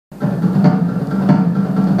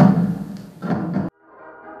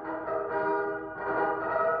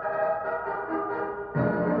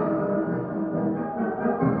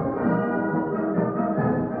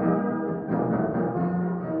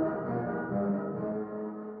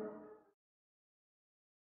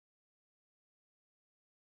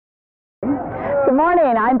Good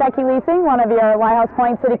morning. I'm Becky Leasing, one of your Lighthouse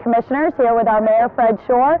Point City Commissioners, here with our Mayor, Fred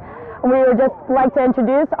Shore. And we would just like to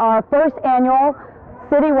introduce our first annual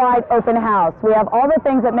citywide open house. We have all the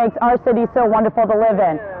things that makes our city so wonderful to live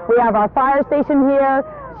in. We have our fire station here,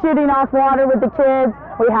 shooting off water with the kids.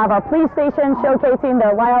 We have our police station showcasing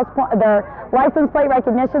their license plate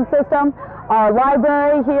recognition system. Our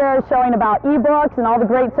library here showing about e-books and all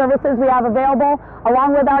the great services we have available,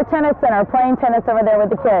 along with our tennis center, playing tennis over there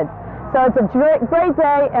with the kids. So it's a great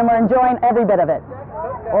day, and we're enjoying every bit of it.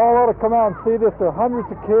 All ought to come out and see this. There are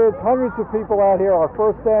hundreds of kids, hundreds of people out here, our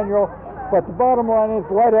first annual. But the bottom line is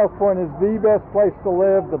Lighthouse Point is the best place to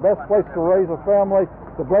live, the best place to raise a family,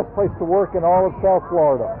 the best place to work in all of South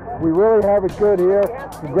Florida. We really have it good here.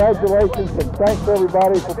 Congratulations, and thanks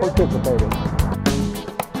everybody for participating.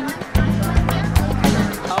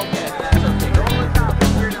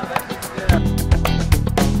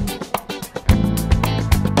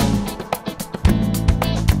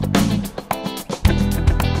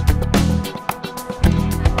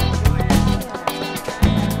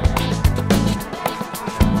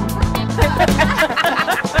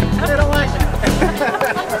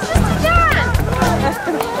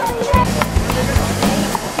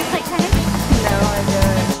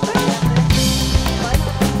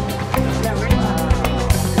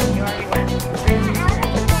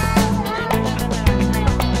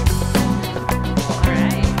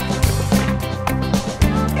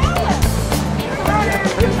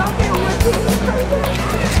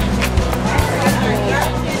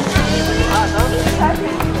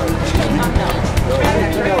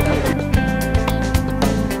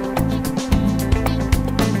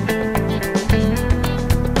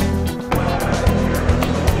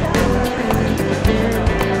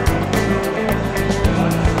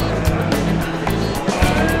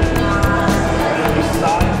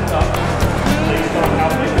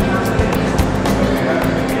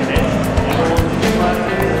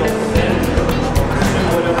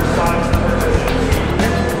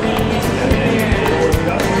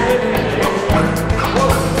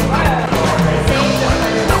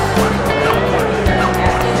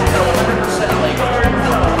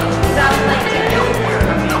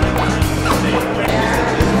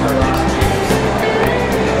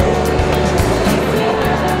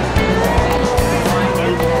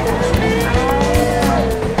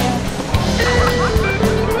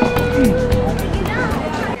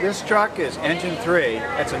 This truck is engine 3.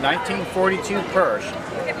 It's a 1942 Porsche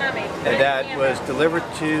that was delivered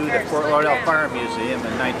to the Fort Lauderdale Fire Museum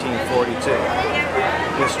in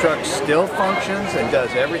 1942. This truck still functions and does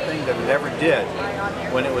everything that it ever did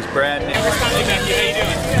when it was brand new.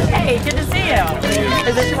 Hey, good to see you.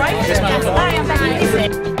 Is this right? Hi, I'm Becky.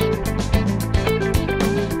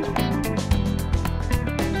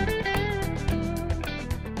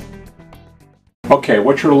 Okay,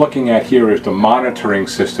 what you're looking at here is the monitoring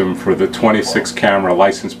system for the 26-camera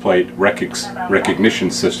license plate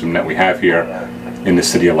recognition system that we have here in the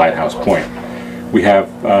City of Lighthouse Point. We have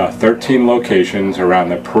 13 locations around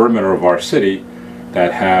the perimeter of our city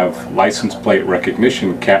that have license plate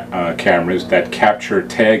recognition cameras that capture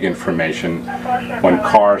tag information when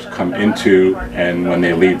cars come into and when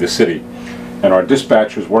they leave the city. And our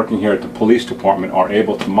dispatchers working here at the police department are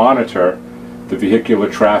able to monitor the vehicular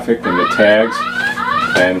traffic and the tags,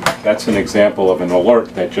 and that's an example of an alert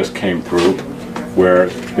that just came through where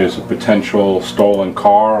there's a potential stolen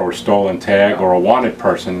car or stolen tag or a wanted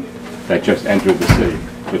person that just entered the city.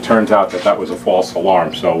 It turns out that that was a false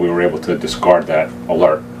alarm, so we were able to discard that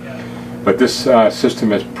alert. But this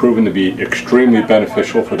system has proven to be extremely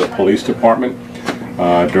beneficial for the police department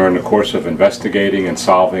during the course of investigating and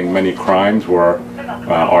solving many crimes where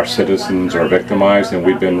our citizens are victimized, and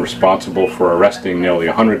we've been responsible for arresting nearly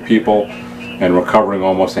 100 people and recovering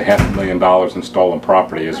almost $500,000 in stolen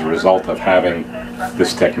property as a result of having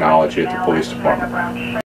this technology at the police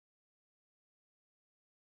department.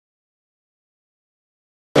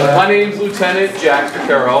 My name is Lieutenant Jack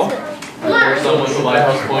Carroll. I'm with the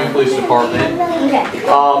Lighthouse Point Police Department.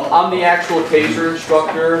 I'm the actual TASER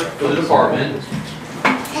instructor for the department,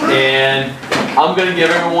 and I'm going to give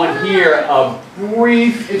everyone here a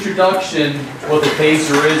brief introduction to what the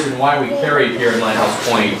TASER is and why we carry it here in Lighthouse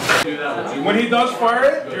Point. When he does fire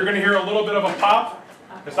it, you're going to hear a little bit of a pop.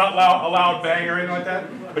 It's not a loud bang or anything like that,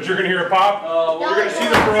 but you're going to hear a pop. You're going to see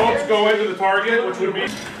the probes go into the target, which would be...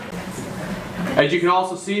 As you can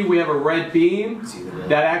also see, we have a red beam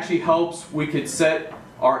that actually helps. We could set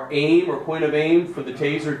our aim or point of aim for the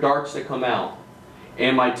TASER darts that come out.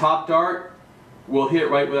 And my top dart will hit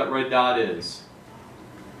right where that red dot is.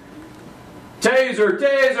 TASER!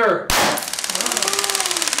 TASER!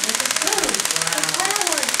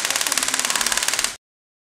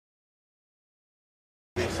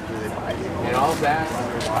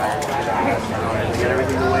 exact